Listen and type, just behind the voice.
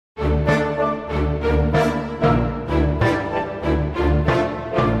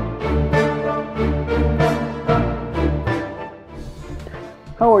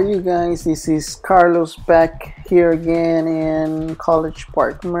How are you guys? This is Carlos back here again in College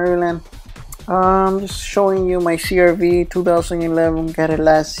Park, Maryland. Just showing you my CRV 2011. Got it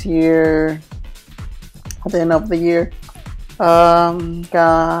last year at the end of the year.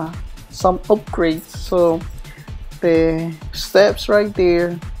 Got some upgrades. So the steps right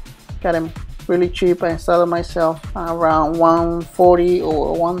there, got them really cheap. I installed them myself around 140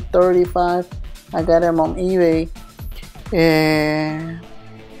 or 135. I got them on eBay. And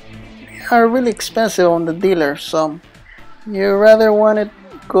are really expensive on the dealer, so you rather want to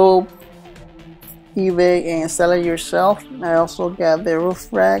go eBay and sell it yourself. I also got the roof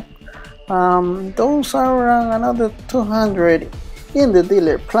rack. Those are around another 200 in the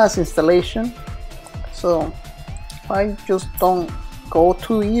dealer plus installation. So I just don't go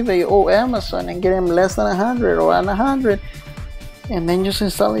to eBay or Amazon and get them less than 100 or 100 and then just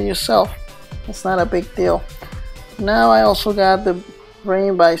install it yourself. It's not a big deal. Now I also got the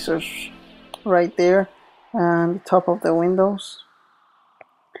rain visors right there on the top of the windows.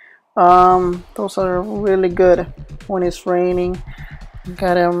 Those are really good when it's raining.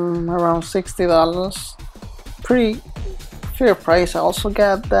 Got them around $60. Pretty fair price. I also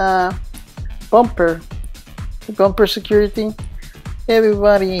got the bumper security.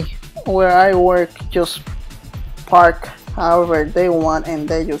 Everybody where I work just park however they want and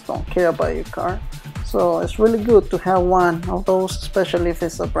they just don't care about your car. So it's really good to have one of those, especially if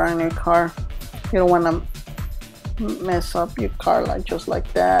it's a brand new car. You don't want to mess up your car just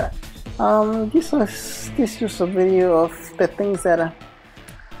like that. This is just a video of the things that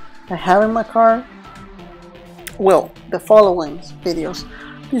I have in my car. Well, the following videos.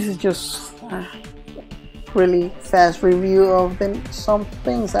 This is just a really fast review of some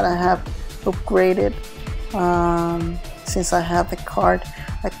things that I have upgraded since I have the car.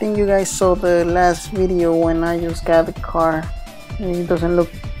 I think you guys saw the last video when I just got the car. It doesn't look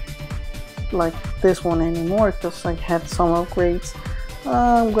like this one anymore because I had some upgrades.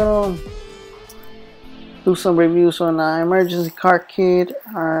 I'm gonna do some reviews on an emergency car kit,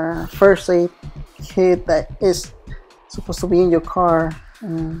 our first aid kit that is supposed to be in your car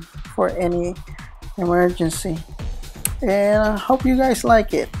for any emergency. And I hope you guys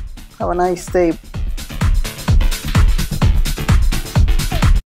like it. Have a nice day.